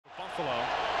Buffalo.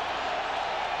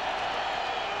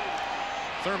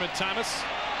 Thurman Thomas.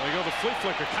 They go the flea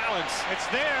flicker. Collins. It's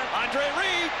there. Andre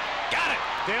Reed. Got it.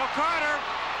 Dale Carter.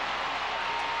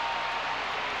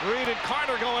 Reed and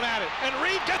Carter going at it. And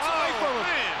Reed gets away from him.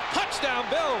 Man. Touchdown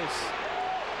Bills.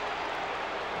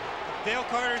 Dale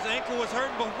Carter's ankle was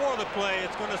hurting before the play.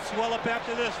 It's going to swell up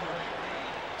after this one.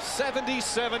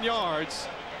 77 yards.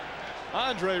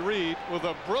 Andre Reed with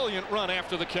a brilliant run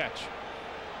after the catch.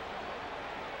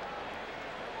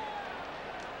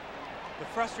 The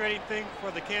frustrating thing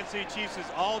for the Kansas City Chiefs is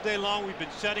all day long we've been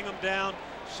shutting them down,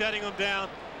 shutting them down.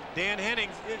 Dan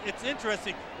Hennings, it's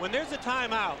interesting. When there's a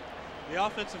timeout, the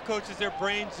offensive coaches, their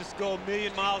brains just go a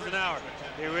million miles an hour.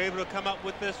 They were able to come up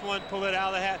with this one, pull it out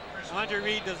of the hat. Andre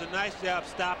Reed does a nice job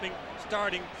stopping,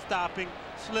 starting, stopping,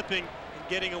 slipping, and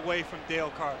getting away from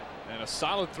Dale Carter. And a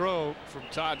solid throw from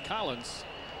Todd Collins.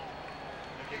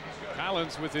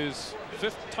 Collins with his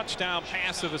 5th touchdown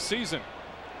pass of the season.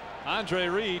 Andre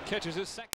Reed catches his second.